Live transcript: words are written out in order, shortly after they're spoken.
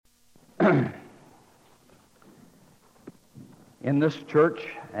In this church,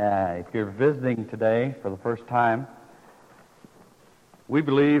 if you're visiting today for the first time, we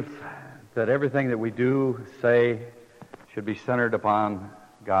believe that everything that we do, say, should be centered upon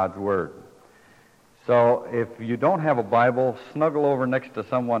God's Word. So if you don't have a Bible, snuggle over next to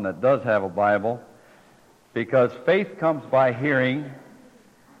someone that does have a Bible, because faith comes by hearing,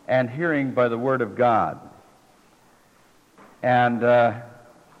 and hearing by the Word of God. And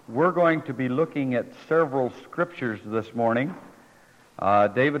we're going to be looking at several scriptures this morning.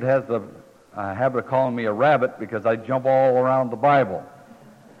 David has the habit of calling me a rabbit because I jump all around the Bible.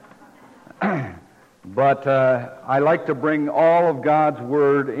 But I like to bring all of God's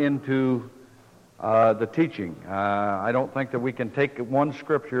Word into the teaching. I don't think that we can take one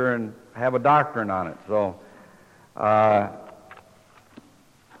scripture and have a doctrine on it. So I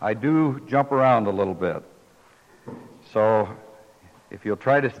do jump around a little bit. So if you'll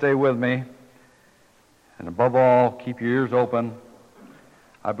try to stay with me, and above all, keep your ears open,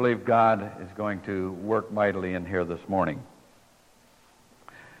 I believe God is going to work mightily in here this morning.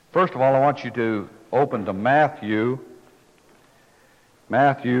 First of all, I want you to open to Matthew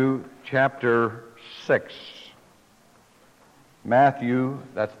chapter 6. Matthew,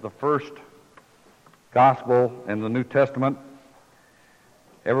 that's the first gospel in the New Testament.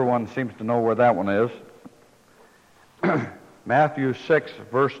 Everyone seems to know where that one is. Matthew 6,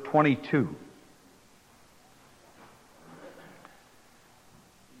 verse 22.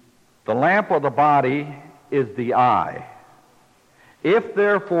 The lamp of the body is the eye. If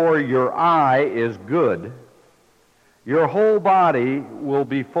therefore your eye is good, your whole body will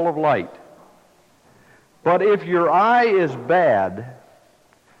be full of light. But if your eye is bad,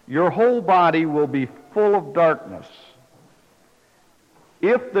 your whole body will be full of darkness.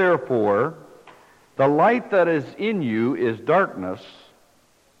 If therefore the light that is in you is darkness,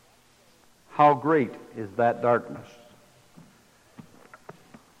 how great is that darkness?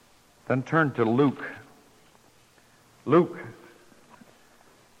 Then turn to Luke. Luke,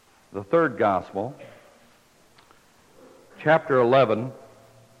 the third gospel, chapter 11,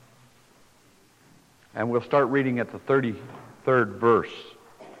 and we'll start reading at the 33rd verse.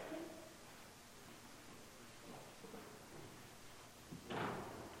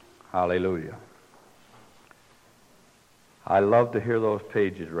 Hallelujah. I love to hear those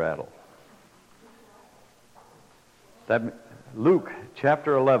pages rattle. Luke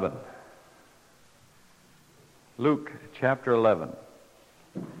chapter 11. Luke chapter 11,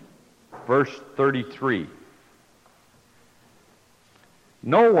 verse 33.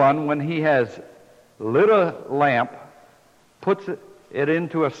 No one, when he has lit a lamp, puts it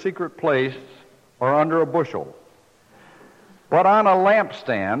into a secret place or under a bushel, but on a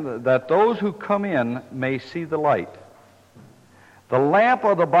lampstand, that those who come in may see the light. The lamp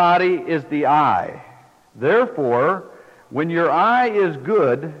of the body is the eye. Therefore, when your eye is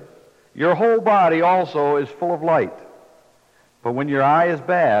good, your whole body also is full of light. But when your eye is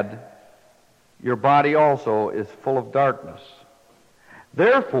bad, your body also is full of darkness.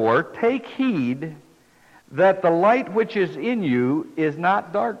 Therefore, take heed that the light which is in you is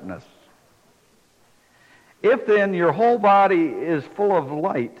not darkness. If then your whole body is full of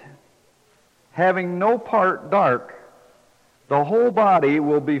light, having no part dark, the whole body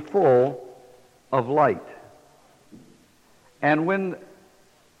will be full of light. And when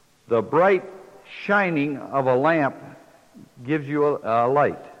the bright shining of a lamp gives you a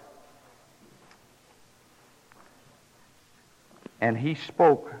light. And he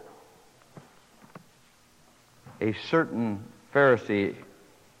spoke. A certain Pharisee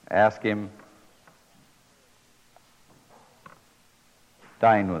asked him,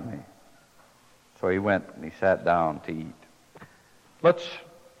 "Dine with me." So he went and he sat down to eat. Let's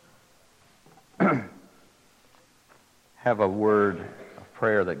have a word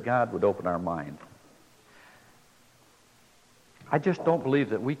prayer that God would open our mind. I just don't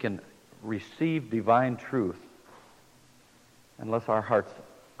believe that we can receive divine truth unless our hearts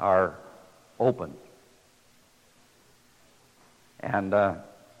are open. And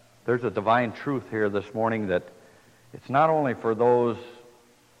there's a divine truth here this morning that it's not only for those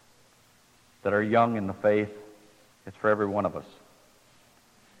that are young in the faith, it's for every one of us.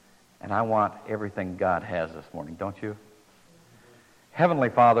 And I want everything God has this morning, don't you? Heavenly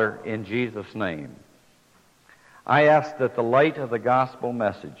Father, in Jesus' name, I ask that the light of the gospel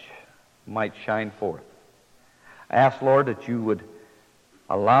message might shine forth. I ask, Lord, that you would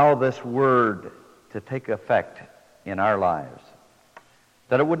allow this word to take effect in our lives.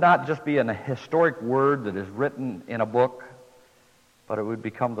 That it would not just be a historic word that is written in a book, but it would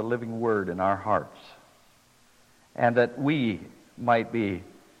become the living word in our hearts. And that we might be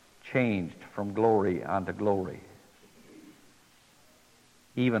changed from glory unto glory,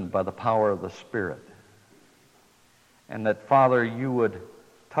 even by the power of the Spirit. And that, Father, you would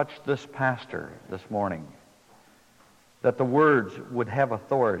touch this pastor this morning, that the words would have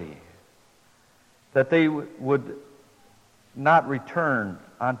authority, that they would not return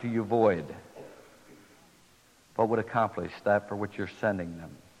unto you void, but would accomplish that for which you're sending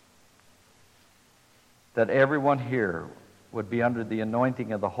them. That everyone here would be under the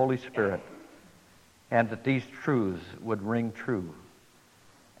anointing of the Holy Spirit, and that these truths would ring true,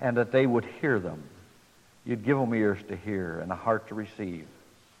 and that they would hear them. You'd give them ears to hear and a heart to receive.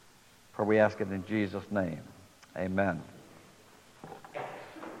 For we ask it in Jesus' name. Amen.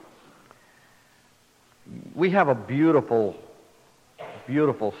 We have a beautiful,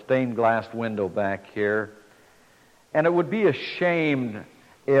 beautiful stained glass window back here, and it would be a shame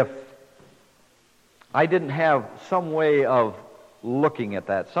if I didn't have some way of looking at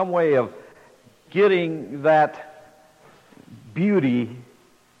that, some way of getting that beauty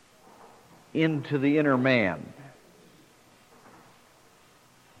into the inner man.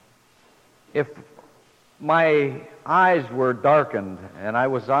 If my eyes were darkened and I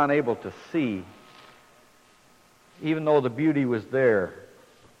was unable to see, even though the beauty was there,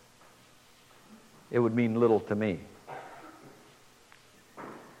 it would mean little to me.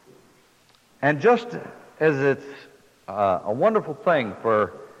 And just as it's a wonderful thing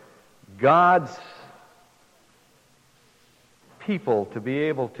for God's people to be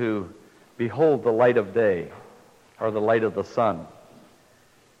able to behold the light of day, or the light of the sun,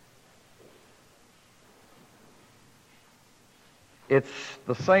 it's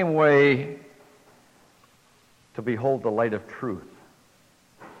the same way to behold the light of truth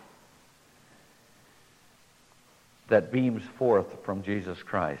that beams forth from Jesus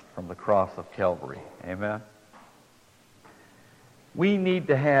Christ, from the cross of Calvary. Amen? We need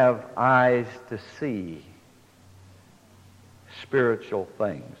to have eyes to see spiritual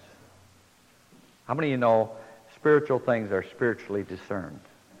things. How many of you know spiritual things are spiritually discerned?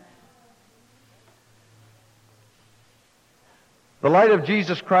 The light of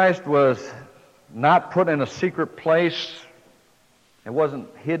Jesus Christ was not put in a secret place. It wasn't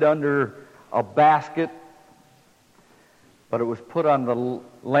hid under a basket, but it was put on the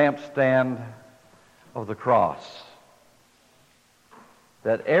lampstand of the cross,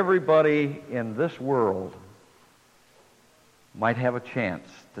 that everybody in this world might have a chance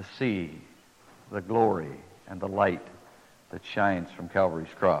to see the glory and the light that shines from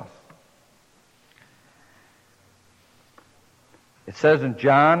Calvary's cross. It says in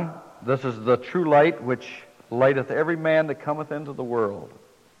John, "This is the true light which lighteth every man that cometh into the world."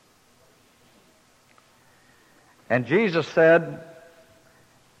 And Jesus said,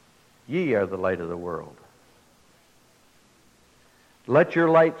 "Ye are the light of the world. Let your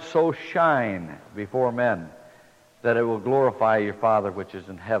light so shine before men that it will glorify your Father which is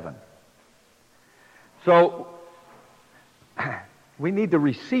in heaven." So, we need to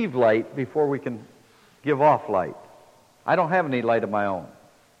receive light before we can give off light. I don't have any light of my own.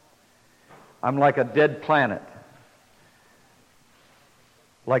 I'm like a dead planet,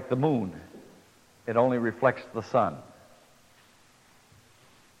 like the moon. It only reflects the sun.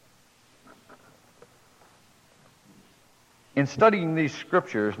 In studying these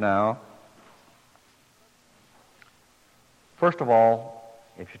scriptures now, first of all,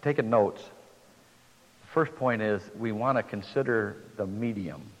 if you're taking notes, the first point is we want to consider the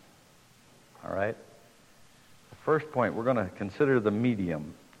medium. All right? The first point, we're going to consider the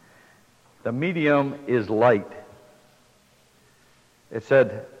medium. The medium is light. It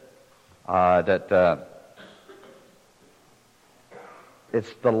said that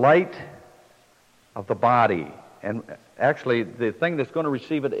it's the light of the body. And actually, the thing that's going to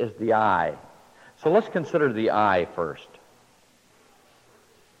receive it is the eye. So let's consider the eye first.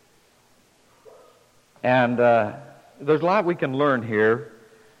 And there's a lot we can learn here.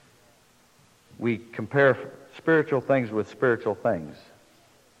 We compare spiritual things with spiritual things.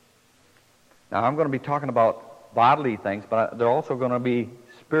 Now, I'm going to be talking about bodily things, but there are also going to be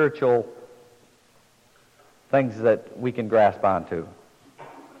spiritual things that we can grasp onto.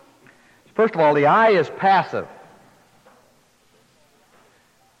 First of all, the eye is passive.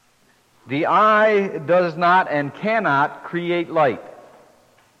 The eye does not and cannot create light.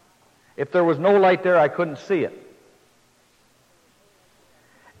 If there was no light there, I couldn't see it.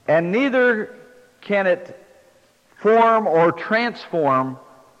 And neither can it form or transform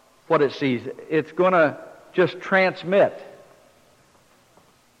what it sees. It's going to just transmit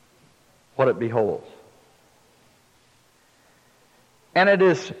what it beholds. And it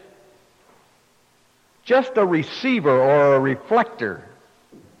is just a receiver or a reflector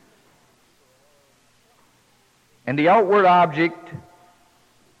And the outward object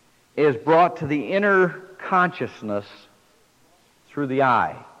is brought to the inner consciousness through the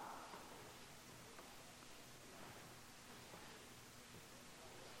eye.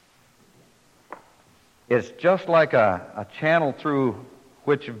 It's just like a channel through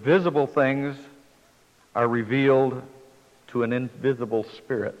which visible things are revealed to an invisible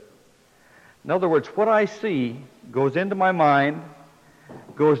spirit. In other words, what I see goes into my mind,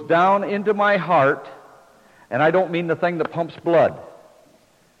 goes down into my heart, and I don't mean the thing that pumps blood.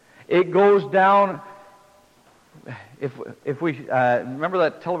 It goes down. If we remember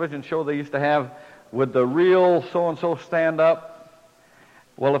that television show they used to have, would the real so-and-so stand up?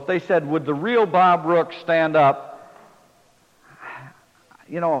 Well, if they said, would the real Bob Brooks stand up,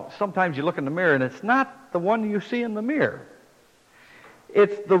 sometimes you look in the mirror and it's not the one you see in the mirror.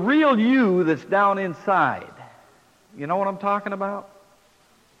 It's the real you that's down inside. You know what I'm talking about?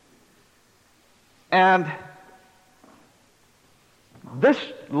 And this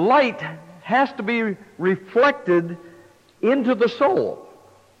light has to be reflected into the soul.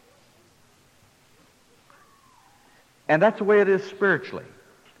 And that's the way it is spiritually.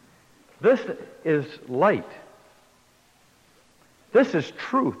 This is light. This is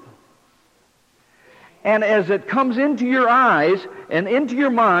truth. And as it comes into your eyes and into your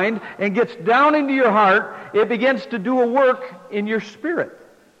mind and gets down into your heart, it begins to do a work in your spirit.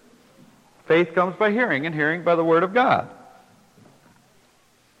 Faith comes by hearing, and hearing by the Word of God.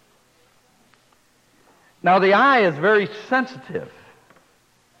 Now, the eye is very sensitive.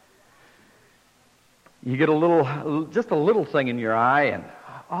 You get just a little thing in your eye, and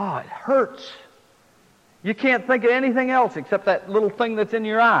it hurts. You can't think of anything else except that little thing that's in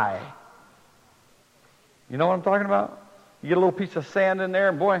your eye. You know what I'm talking about? You get a little piece of sand in there,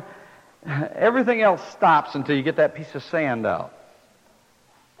 and boy, everything else stops until you get that piece of sand out.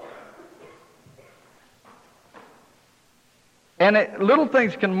 And little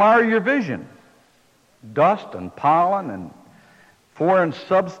things can mar your vision. Dust and pollen and foreign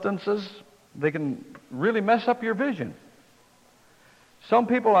substances, they can really mess up your vision. Some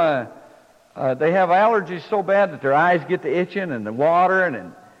people, they have allergies so bad that their eyes get to itching and the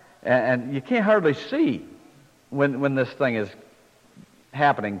water, and you can't hardly see when this thing is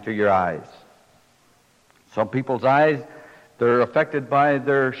happening to your eyes. Some people's eyes, they're affected by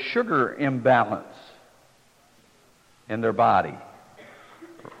their sugar imbalance in their body.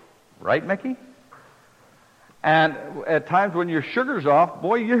 Right, Mickey? And at times when your sugar's off,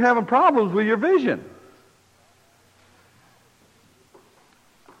 boy, you're having problems with your vision.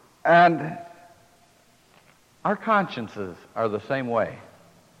 And our consciences are the same way.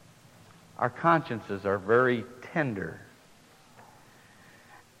 Our consciences are very tender.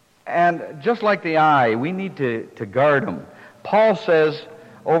 And just like the eye, we need to guard them. Paul says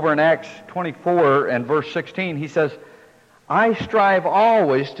over in Acts 24 and verse 16, he says, I strive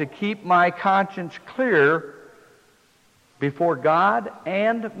always to keep my conscience clear before God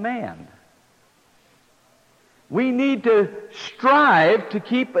and man. We need to strive to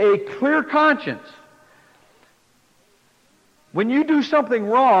keep a clear conscience. When you do something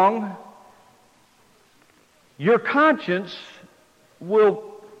wrong, your conscience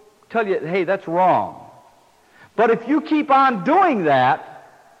will tell you, hey, that's wrong. But if you keep on doing that,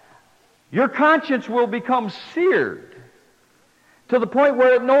 your conscience will become seared to the point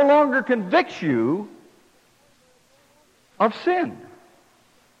where it no longer convicts you of sin.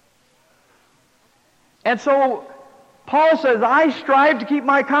 And so Paul says, I strive to keep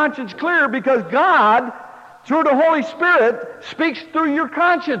my conscience clear because God, through the Holy Spirit, speaks through your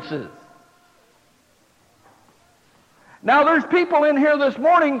consciences. Now there's people in here this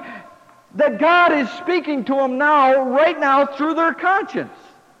morning that God is speaking to them now, right now, through their conscience.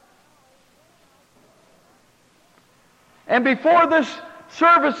 And before this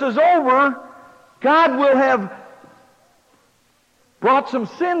service is over, God will have brought some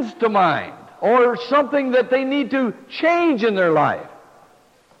sins to mind or something that they need to change in their life.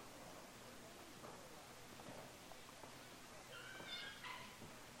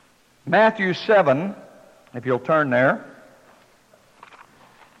 Matthew 7, if you'll turn there.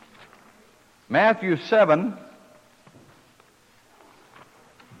 Matthew 7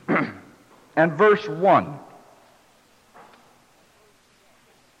 and verse 1.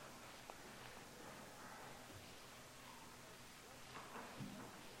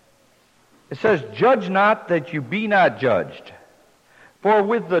 It says, judge not that you be not judged. For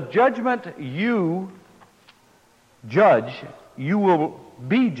with the judgment you judge, you will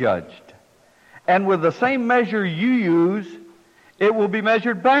be judged. And with the same measure you use, it will be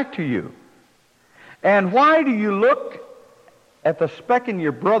measured back to you. And why do you look at the speck in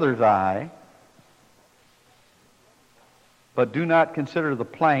your brother's eye but do not consider the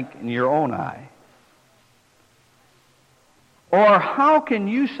plank in your own eye? Or how can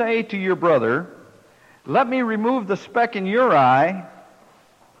you say to your brother, let me remove the speck in your eye,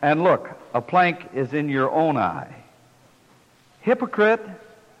 and look, a plank is in your own eye? Hypocrite,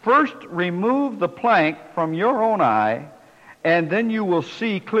 first remove the plank from your own eye, and then you will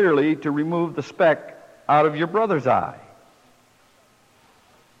see clearly to remove the speck out of your brother's eye.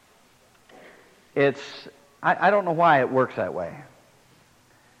 I don't know why it works that way.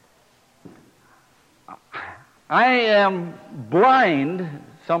 I am blind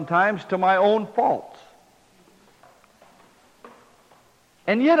sometimes to my own faults.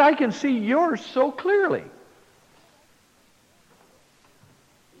 And yet I can see yours so clearly.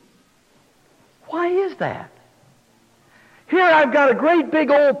 Why is that? Here I've got a great big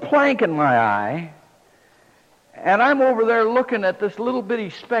old plank in my eye, and I'm over there looking at this little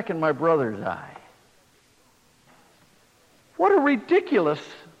bitty speck in my brother's eye. What a ridiculous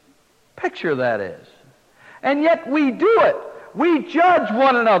picture that is. And yet we do it. We judge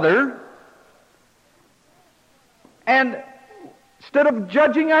one another, and instead of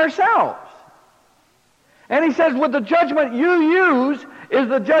judging ourselves. And he says, with the judgment you use is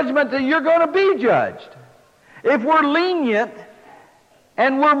the judgment that you're going to be judged. If we're lenient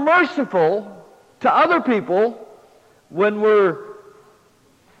and we're merciful to other people when we're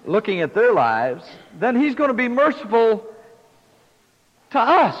looking at their lives, then he's going to be merciful to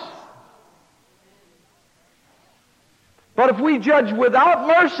us. But if we judge without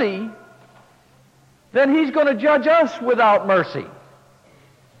mercy, then he's going to judge us without mercy.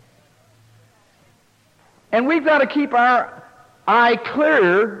 And we've got to keep our eye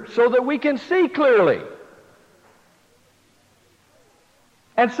clear so that we can see clearly.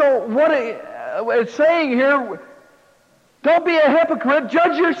 And so what it's saying here, don't be a hypocrite,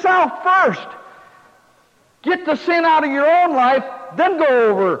 judge yourself first. Get the sin out of your own life, then go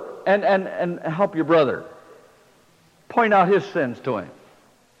over and help your brother. Point out his sins to him.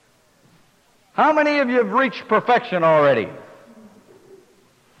 How many of you have reached perfection already?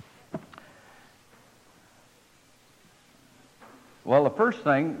 Well, the first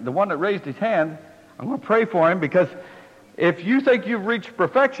thing, the one that raised his hand, I'm going to pray for him, because if you think you've reached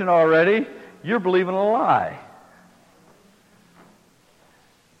perfection already, you're believing a lie.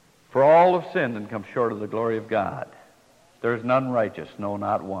 For all have sinned and come short of the glory of God. There's none righteous, no,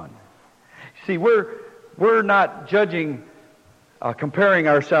 not one. See, we're not judging, comparing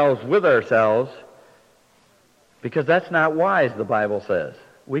ourselves with ourselves, because that's not wise, the Bible says.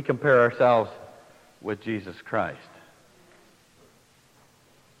 We compare ourselves with Jesus Christ.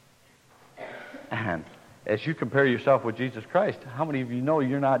 And as you compare yourself with Jesus Christ, how many of you know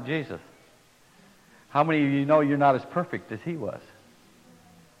you're not Jesus? How many of you know you're not as perfect as he was?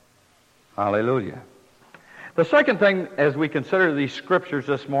 Hallelujah. The second thing, as we consider these scriptures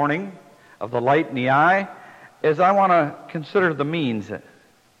this morning of the light in the eye, is I want to consider the means.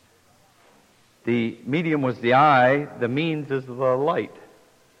 The medium was the eye, the means is the light.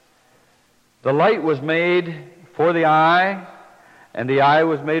 The light was made for the eye, and the eye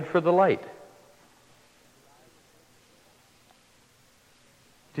was made for the light.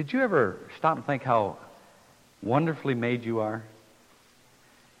 Did you ever stop and think how wonderfully made you are?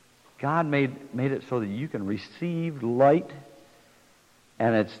 God made it so that you can receive light,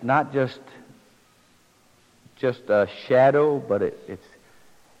 and it's not just a shadow, but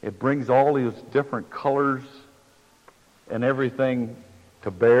it brings all these different colors and everything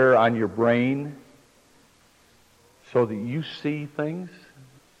to bear on your brain so that you see things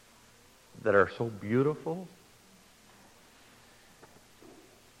that are so beautiful.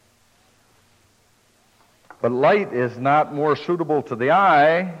 But light is not more suitable to the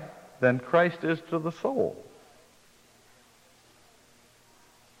eye than Christ is to the soul.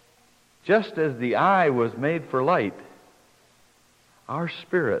 Just as the eye was made for light, our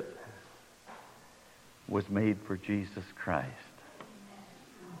spirit was made for Jesus Christ.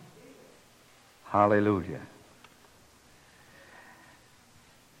 Hallelujah.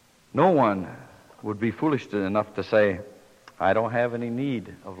 No one would be foolish enough to say, I don't have any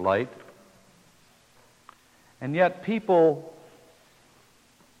need of light. And yet people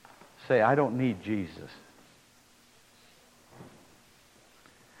say, I don't need Jesus.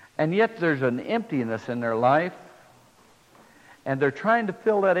 And yet there's an emptiness in their life, and they're trying to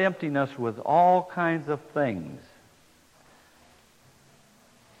fill that emptiness with all kinds of things.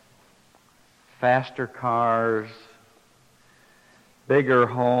 Faster cars, bigger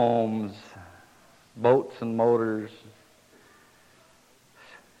homes, boats and motors,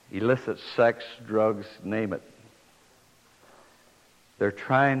 illicit sex, drugs, name it. They're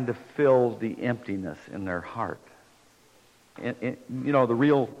trying to fill the emptiness in their heart, the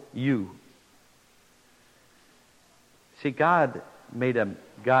real you. See, God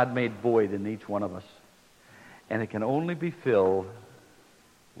made void in each one of us, and it can only be filled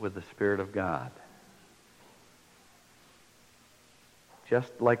with the Spirit of God.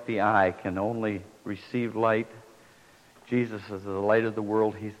 Just like the eye can only receive light, Jesus is the light of the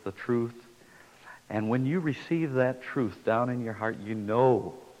world. He's the truth. And when you receive that truth down in your heart, you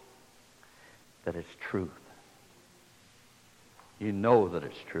know that it's truth. You know that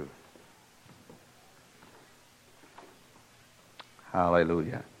it's truth.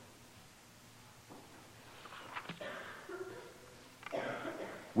 Hallelujah.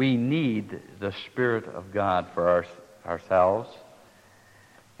 We need the Spirit of God for ourselves.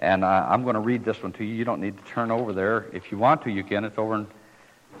 And I'm going to read this one to you. You don't need to turn over there. If you want to, you can. It's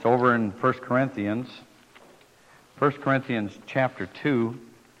over in 1 Corinthians. 1 Corinthians chapter 2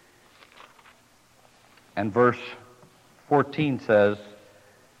 and verse 14 says,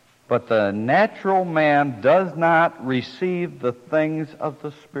 "But the natural man does not receive the things of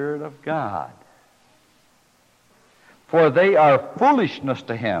the Spirit of God, for they are foolishness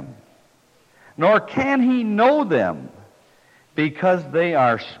to him, nor can he know them, because they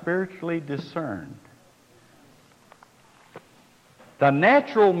are spiritually discerned." The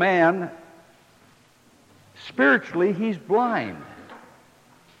natural man, spiritually, he's blind.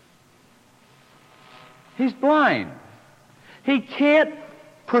 He's blind. He can't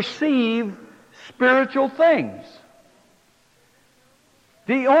perceive spiritual things.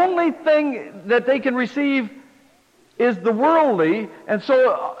 The only thing that they can receive is the worldly, and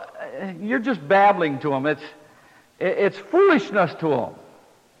so you're just babbling to them. It's foolishness to them.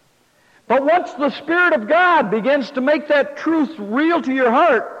 But once the Spirit of God begins to make that truth real to your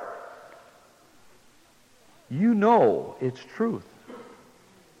heart, you know it's truth.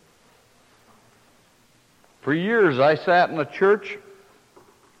 For years I sat in a church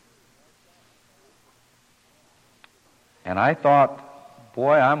and I thought,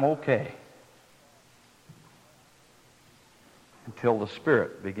 boy, I'm okay. Until the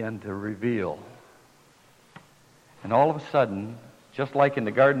Spirit began to reveal. And all of a sudden, just like in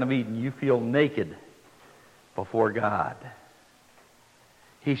the Garden of Eden, you feel naked before God.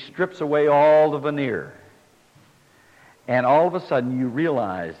 He strips away all the veneer. And all of a sudden you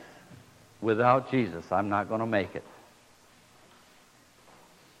realize, without Jesus, I'm not going to make it.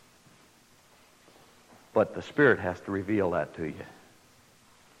 But the Spirit has to reveal that to you.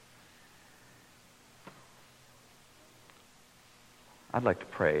 I'd like to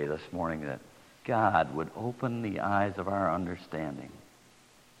pray this morning that God would open the eyes of our understanding.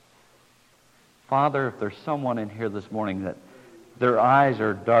 Father, if there's someone in here this morning that their eyes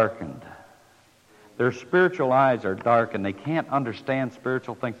are darkened, their spiritual eyes are darkened, they can't understand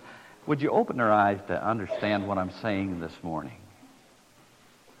spiritual things, would you open their eyes to understand what I'm saying this morning?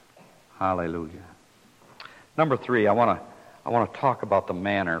 Hallelujah. Number 3, I want to talk about the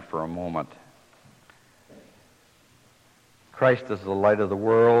manner for a moment. Christ is the light of the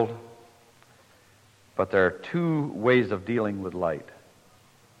world, but there are 2 ways of dealing with light.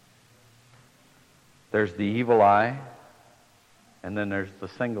 There's the evil eye, and then there's the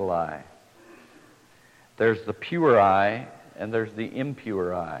single eye. There's the pure eye, and there's the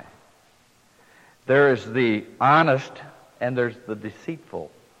impure eye. There is the honest, and there's the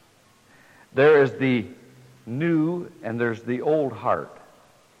deceitful. There is the new, and there's the old heart.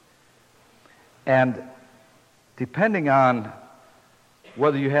 And depending on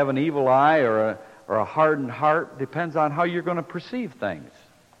whether you have an evil eye or a hardened heart, depends on how you're going to perceive things.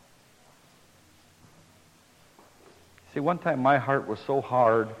 See, one time my heart was so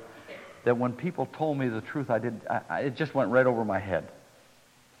hard that when people told me the truth, it just went right over my head.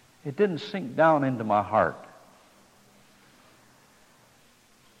 It didn't sink down into my heart.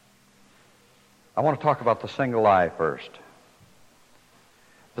 I want to talk about the single eye first.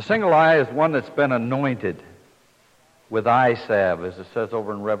 The single eye is one that's been anointed with eye salve, as it says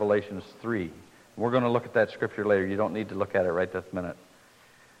over in Revelation 3. We're going to look at that scripture later. You don't need to look at it right this minute.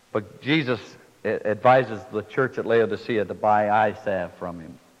 But Jesus advises the church at Laodicea to buy eye salve from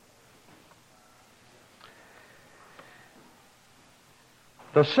him.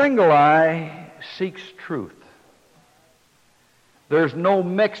 The single eye seeks truth. There's no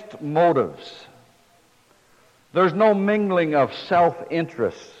mixed motives. There's no mingling of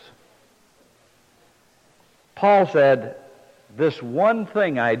self-interests. Paul said, "This one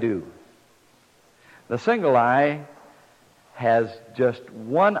thing I do." The single eye has just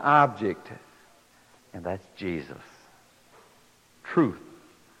one object, and that's Jesus. Truth.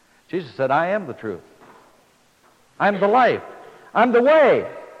 Jesus said, "I am the truth. I'm the life. I'm the way."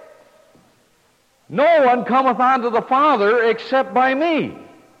 No one cometh unto the Father except by me.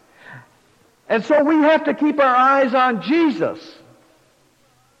 And so we have to keep our eyes on Jesus.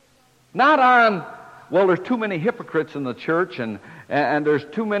 Not on, well, there's too many hypocrites in the church, and there's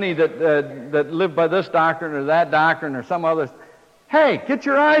too many that live by this doctrine or that doctrine or some others. Hey, get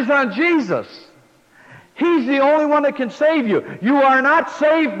your eyes on Jesus. He's the only one that can save you. You are not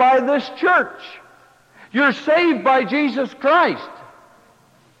saved by this church. You're saved by Jesus Christ.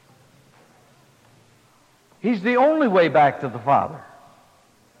 He's the only way back to the Father.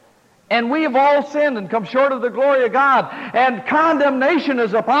 And we have all sinned and come short of the glory of God. And condemnation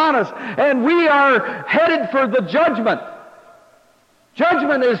is upon us. And we are headed for the judgment.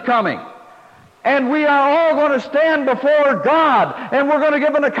 Judgment is coming. And we are all going to stand before God. And we're going to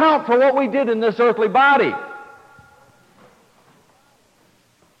give an account for what we did in this earthly body.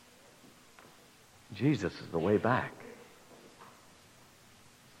 Jesus is the way back.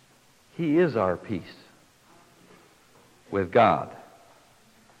 He is our peace with God.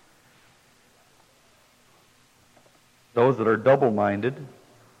 Those that are double-minded,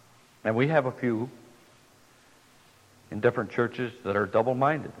 and we have a few in different churches that are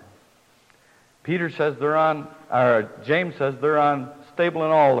double-minded. James says they're unstable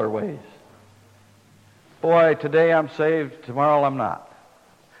in all their ways. Boy, today I'm saved, tomorrow I'm not.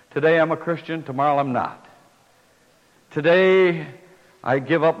 Today I'm a Christian, tomorrow I'm not. Today I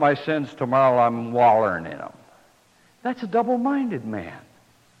give up my sins, tomorrow I'm wallowing in them. That's a double-minded man.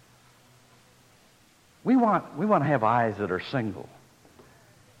 We want to have eyes that are single.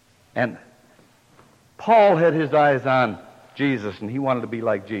 And Paul had his eyes on Jesus, and he wanted to be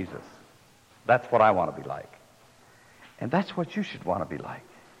like Jesus. That's what I want to be like. And that's what you should want to be like.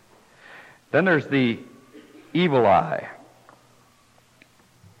 Then there's the evil eye.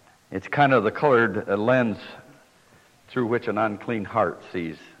 It's kind of the colored lens through which an unclean heart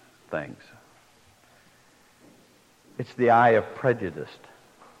sees things. It's the eye of prejudice.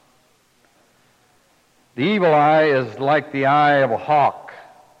 The evil eye is like the eye of a hawk,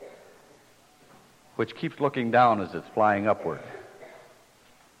 which keeps looking down as it's flying upward.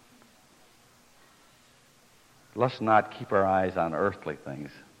 Let's not keep our eyes on earthly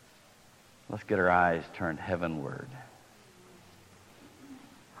things. Let's get our eyes turned heavenward.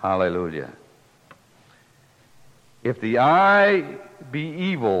 Hallelujah. If the eye be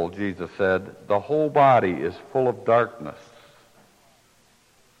evil, Jesus said, the whole body is full of darkness.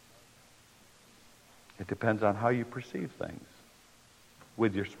 It depends on how you perceive things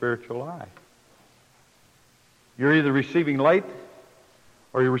with your spiritual eye. You're either receiving light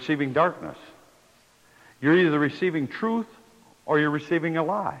or you're receiving darkness. You're either receiving truth or you're receiving a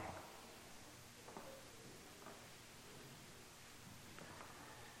lie.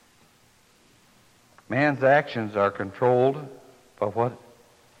 Man's actions are controlled by what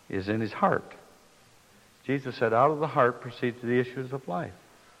is in his heart. Jesus said, out of the heart proceeds the issues of life.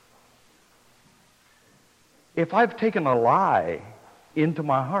 If I've taken a lie into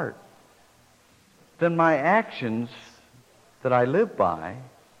my heart, then my actions that I live by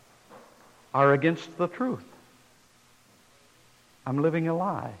are against the truth. I'm living a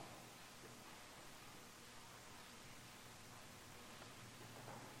lie.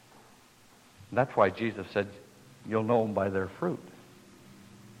 That's why Jesus said, you'll know them by their fruit.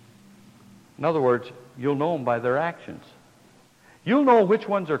 In other words, you'll know them by their actions. You'll know which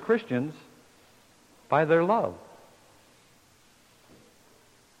ones are Christians by their love.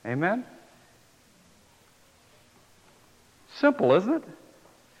 Amen? Simple, isn't it?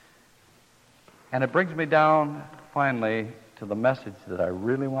 And it brings me down, finally, to the message that I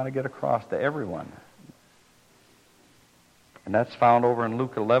really want to get across to everyone. And that's found over in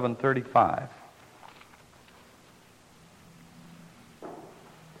Luke 11:35.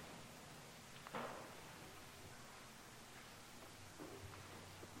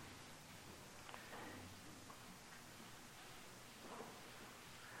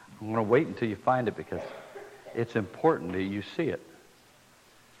 I'm going to wait until you find it because it's important that you see it.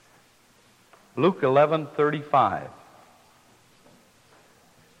 Luke 11:35.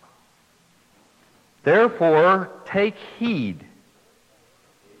 Therefore, take heed.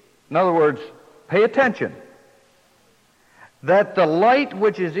 In other words, pay attention. That the light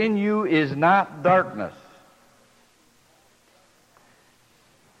which is in you is not darkness.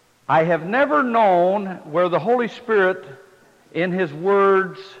 I have never known where the Holy Spirit in His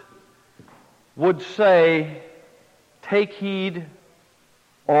words would say, take heed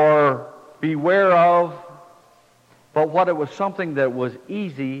or beware of, but what it was something that was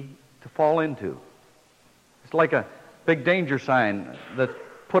easy to fall into. It's like a big danger sign that's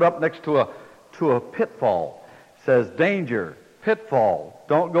put up next to a pitfall. It says, danger, pitfall,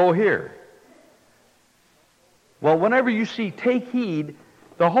 don't go here. Well, whenever you see take heed,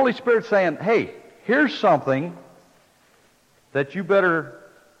 the Holy Spirit's saying, hey, here's something that you better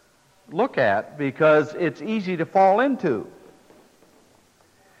look at because it's easy to fall into.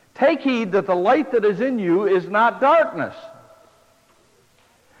 Take heed that the light that is in you is not darkness.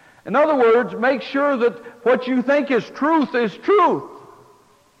 In other words, make sure that what you think is truth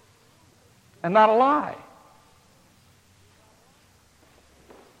and not a lie.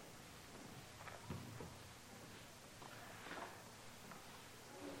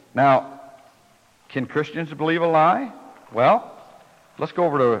 Now, can Christians believe a lie? Well, let's go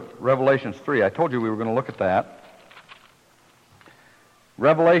over to Revelation 3. I told you we were going to look at that.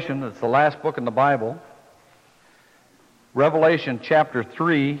 Revelation, it's the last book in the Bible. Revelation chapter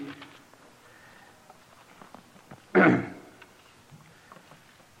 3.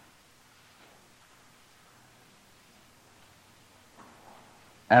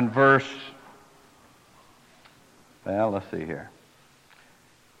 And verse, well, let's see here.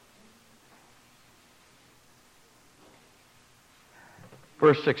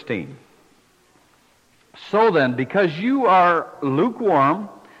 Verse 16. So then, because you are lukewarm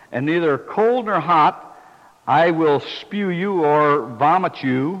and neither cold nor hot, I will spew you or vomit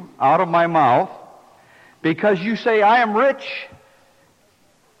you out of my mouth. Because you say, I am rich,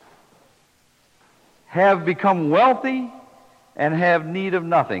 have become wealthy, and have need of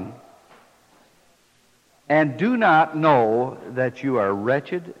nothing, and do not know that you are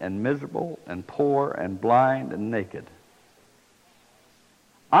wretched and miserable and poor and blind and naked.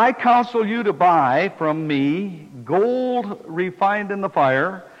 I counsel you to buy from me gold refined in the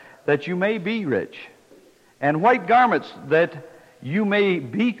fire, that you may be rich, and white garments, that you may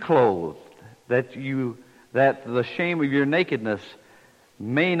be clothed, that the shame of your nakedness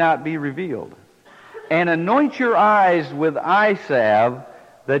may not be revealed. And anoint your eyes with eye salve,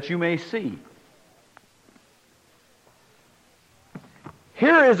 that you may see.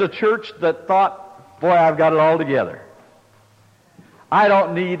 Here is a church that thought, boy, I've got it all together. I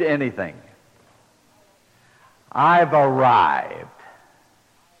don't need anything. I've arrived.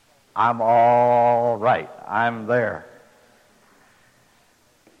 I'm all right. I'm there.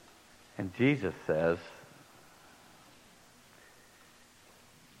 And Jesus says,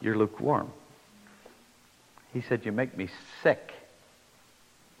 you're lukewarm. He said, you make me sick.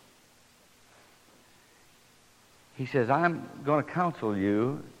 He says, I'm going to counsel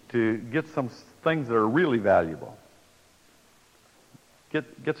you to get some things that are really valuable.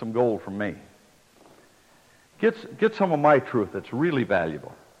 Get some gold from me. Get some of my truth that's really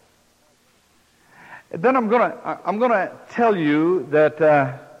valuable. And then I'm gonna tell you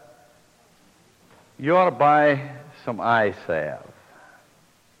that you ought to buy some eye salve,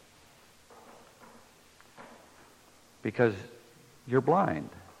 because you're blind.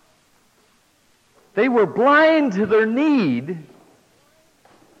 They were blind to their need.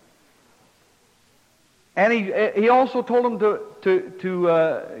 And he also told them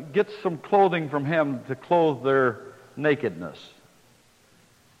to get some clothing from him to clothe their nakedness.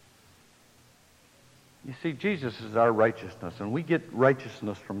 You see, Jesus is our righteousness, and we get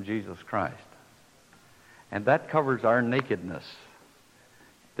righteousness from Jesus Christ. And that covers our nakedness.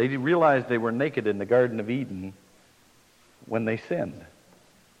 They realized they were naked in the Garden of Eden when they sinned.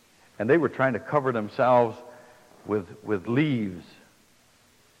 And they were trying to cover themselves with leaves.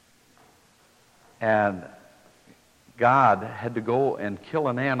 And God had to go and kill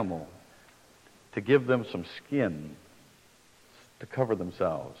an animal to give them some skin to cover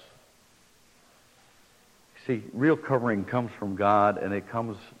themselves. See, real covering comes from God, and it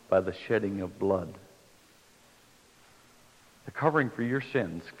comes by the shedding of blood. The covering for your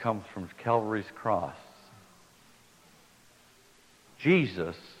sins comes from Calvary's cross.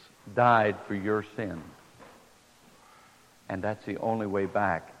 Jesus died for your sin. And that's the only way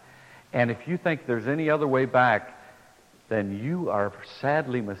back. And if you think there's any other way back, then you are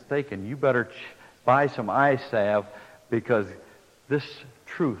sadly mistaken. You better buy some eye salve, because this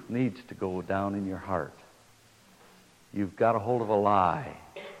truth needs to go down in your heart. You've got a hold of a lie.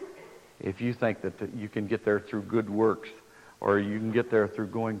 If you think that you can get there through good works, or you can get there through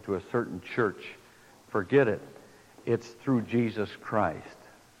going to a certain church, forget it. It's through Jesus Christ.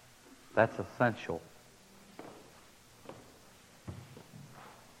 That's essential.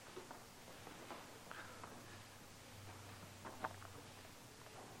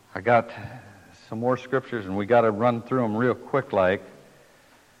 I got some more scriptures, and we got to run through them real quick like.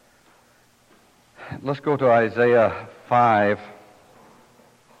 Let's go to Isaiah 5.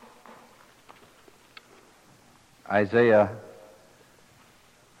 Isaiah,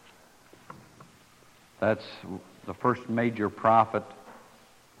 that's the first major prophet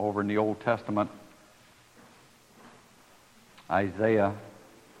over in the Old Testament. Isaiah.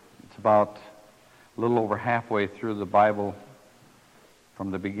 It's about a little over halfway through the Bible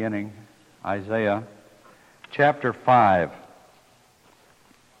from the beginning. Isaiah chapter 5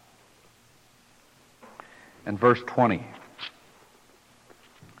 and verse 20.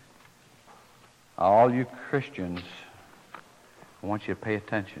 All you Christians, I want you to pay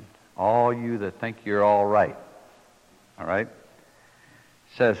attention. All you that think you're all right. All right?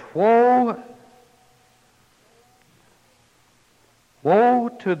 It says, Woe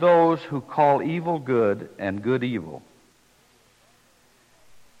to those who call evil good and good evil,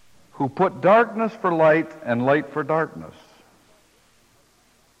 who put darkness for light and light for darkness,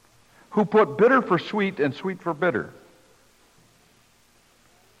 who put bitter for sweet and sweet for bitter.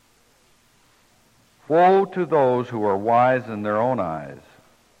 Woe to those who are wise in their own eyes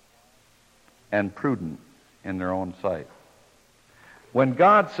and prudent in their own sight. When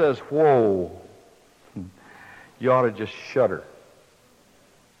God says woe, you ought to just shudder.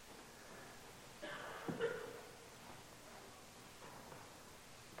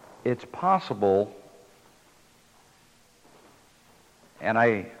 It's possible, and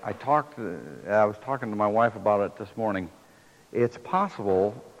I was talking to my wife about it this morning, it's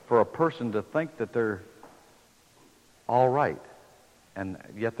possible for a person to think that they're all right, and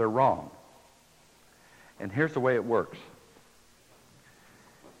yet they're wrong. And here's the way it works.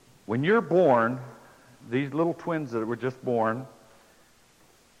 When you're born, these little twins that were just born,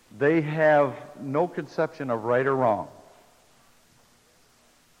 they have no conception of right or wrong.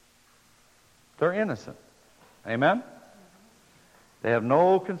 They're innocent. Amen? They have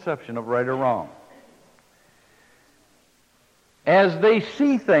no conception of right or wrong. As they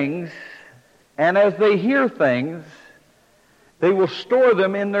see things and as they hear things, they will store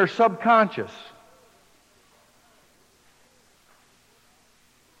them in their subconscious.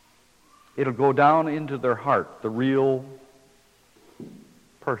 It'll go down into their heart, the real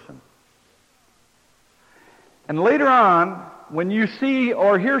person. And later on, when you see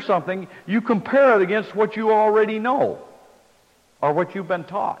or hear something, you compare it against what you already know or what you've been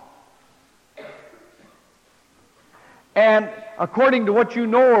taught. And according to what you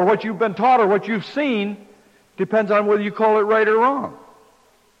know or what you've been taught or what you've seen, depends on whether you call it right or wrong.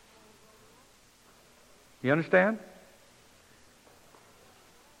 You understand?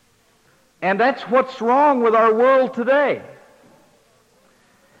 And that's what's wrong with our world today.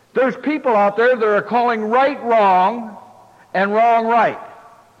 There's people out there that are calling right wrong and wrong right.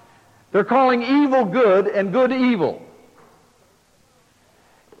 They're calling evil good and good evil.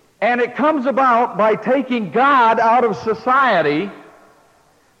 And it comes about by taking God out of society,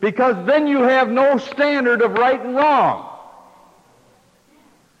 because then you have no standard of right and wrong.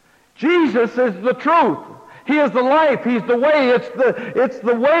 Jesus is the truth. He is the life. He's the way. It's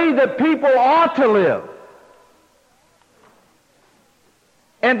the way that people ought to live.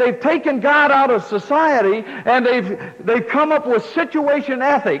 And they've taken God out of society, and they've come up with situation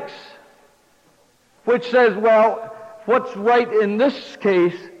ethics, which says, well, what's right in this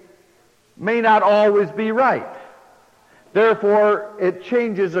case may not always be right. Therefore, it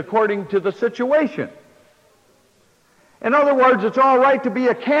changes according to the situation. In other words, it's all right to be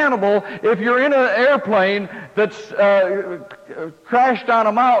a cannibal if you're in an airplane that's crashed on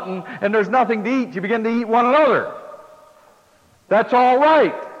a mountain and there's nothing to eat. You begin to eat one another. That's all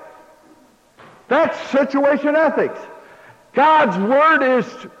right. That's situation ethics. God's Word is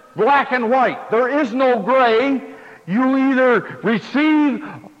black and white. There is no gray. You either receive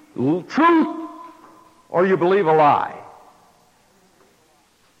truth or you believe a lie.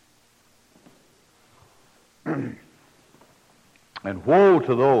 And woe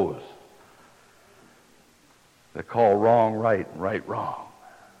to those that call wrong right and right wrong.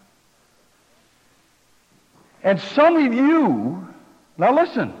 And some of you, now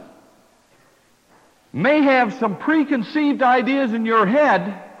listen, may have some preconceived ideas in your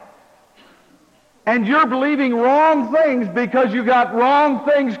head, and you're believing wrong things because you got wrong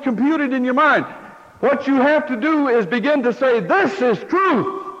things computed in your mind. What you have to do is begin to say, this is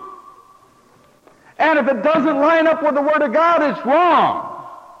truth. And if it doesn't line up with the Word of God, it's wrong.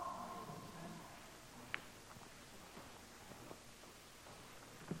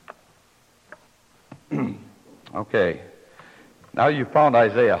 Okay. Now you've found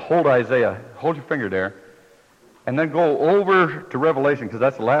Isaiah. Hold your finger there. And then go over to Revelation, because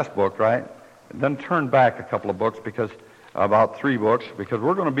that's the last book, right? And then turn back a couple of books, about 3 books, because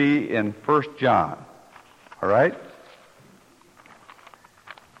we're going to be in 1 John. All right?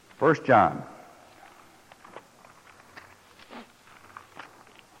 1 John.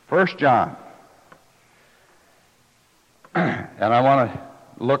 1 John. And I want to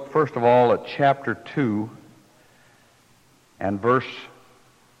look first of all at chapter 2 and verse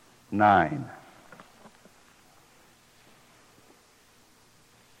 9.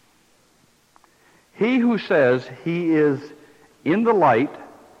 He who says he is in the light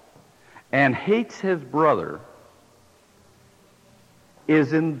and hates his brother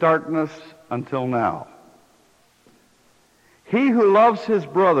is in darkness until now. He who loves his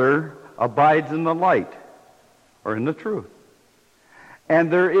brother abides in the light, or in the truth,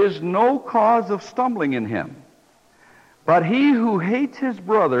 and there is no cause of stumbling in him. But he who hates his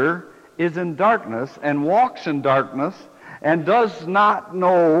brother is in darkness and walks in darkness and does not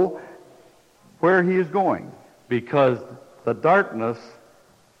know where he is going, because the darkness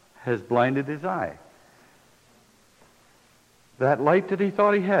has blinded his eye. That light that he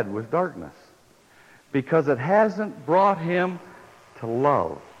thought he had was darkness, because it hasn't brought him to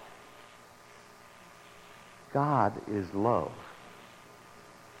love. God is love.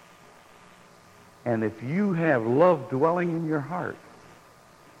 And if you have love dwelling in your heart,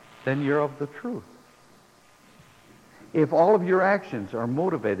 then you're of the truth. If all of your actions are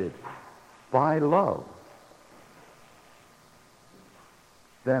motivated by love,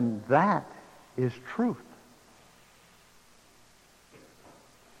 then that is truth.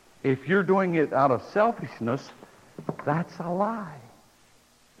 If you're doing it out of selfishness, that's a lie.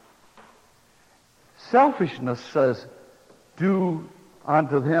 Selfishness says, do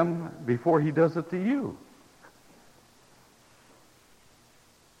unto him before he does it to you.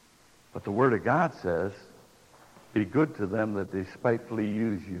 But the Word of God says, be good to them that despitefully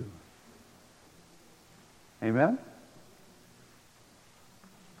use you. Amen?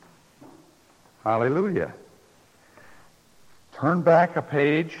 Hallelujah. Turn back a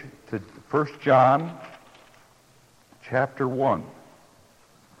page to 1 John chapter 1,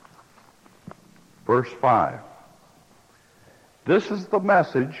 verse 5. This is the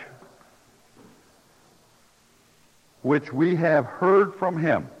message which we have heard from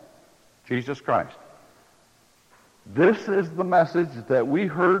him, Jesus Christ. This is the message that we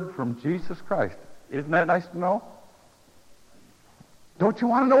heard from Jesus Christ. Isn't that nice to know? Don't you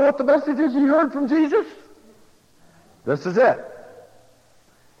want to know what the message is you heard from Jesus? This is it.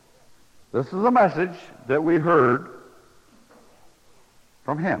 This is the message that we heard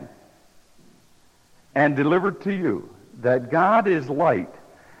from him and delivered to you, that God is light,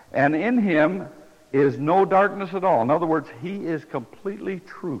 and in him is no darkness at all. In other words, he is completely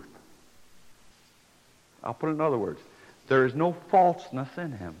truth. I'll put it in other words. There is no falseness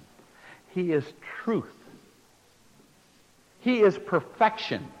in him. He is truth. He is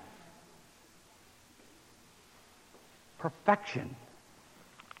perfection. Perfection.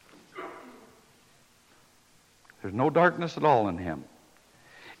 There's no darkness at all in him.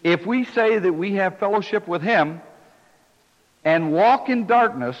 If we say that we have fellowship with him and walk in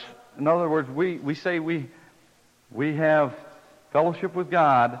darkness, in other words, we say we have fellowship with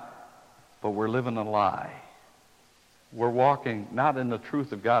God, but we're living a lie. We're walking not in the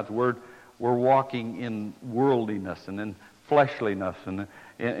truth of God's Word. We're walking in worldliness and in fleshliness and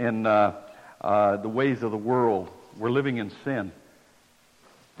in the ways of the world. We're living in sin.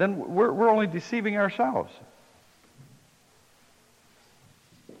 Then we're only deceiving ourselves.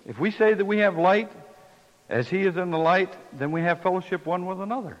 If we say that we have light, as he is in the light, then we have fellowship one with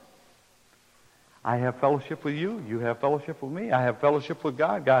another. I have fellowship with you. You have fellowship with me. I have fellowship with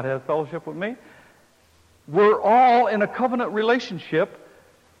God. God has fellowship with me. We're all in a covenant relationship,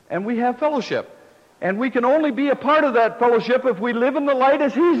 and we have fellowship. And we can only be a part of that fellowship if we live in the light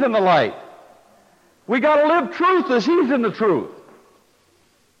as he's in the light. We got to live truth as he's in the truth.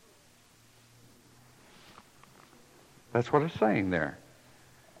 That's what it's saying there.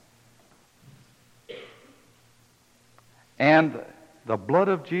 And the blood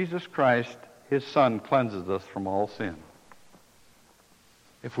of Jesus Christ, his Son, cleanses us from all sin.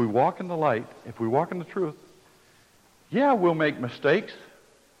 If we walk in the light, if we walk in the truth, yeah, we'll make mistakes.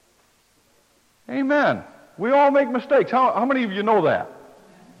 Amen. We all make mistakes. How many of you know that?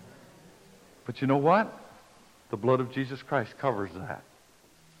 But you know what? The blood of Jesus Christ covers that.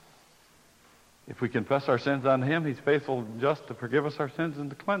 If we confess our sins unto him, he's faithful and just to forgive us our sins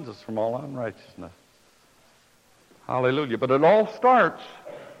and to cleanse us from all unrighteousness. Hallelujah. But it all starts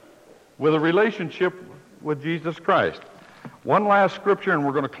with a relationship with Jesus Christ. One last scripture, and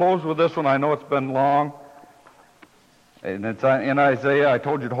we're going to close with this one. I know it's been long. And it's in Isaiah. I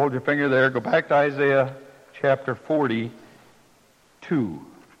told you to hold your finger there. Go back to Isaiah chapter 42.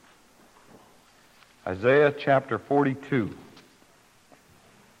 Isaiah chapter 42.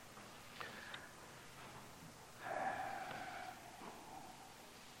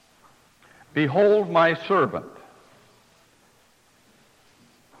 Behold my servant,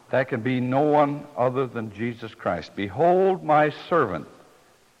 That can be no one other than Jesus Christ. Behold my servant,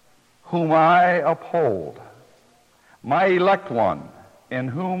 whom I uphold, my elect one, in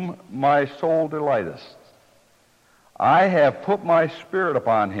whom my soul delighteth. I have put my spirit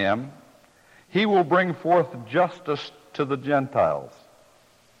upon him. He will bring forth justice to the Gentiles.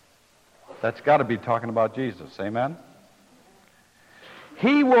 That's got to be talking about Jesus. Amen?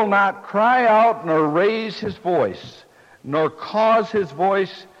 He will not cry out nor raise his voice, nor cause his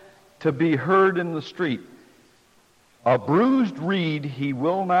voice to be heard in the street. A bruised reed he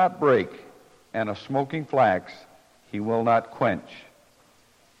will not break, and a smoking flax he will not quench.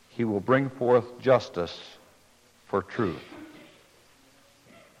 He will bring forth justice for truth.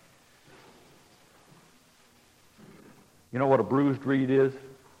 You know what a bruised reed is?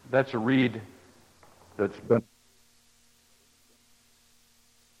 That's a reed that's been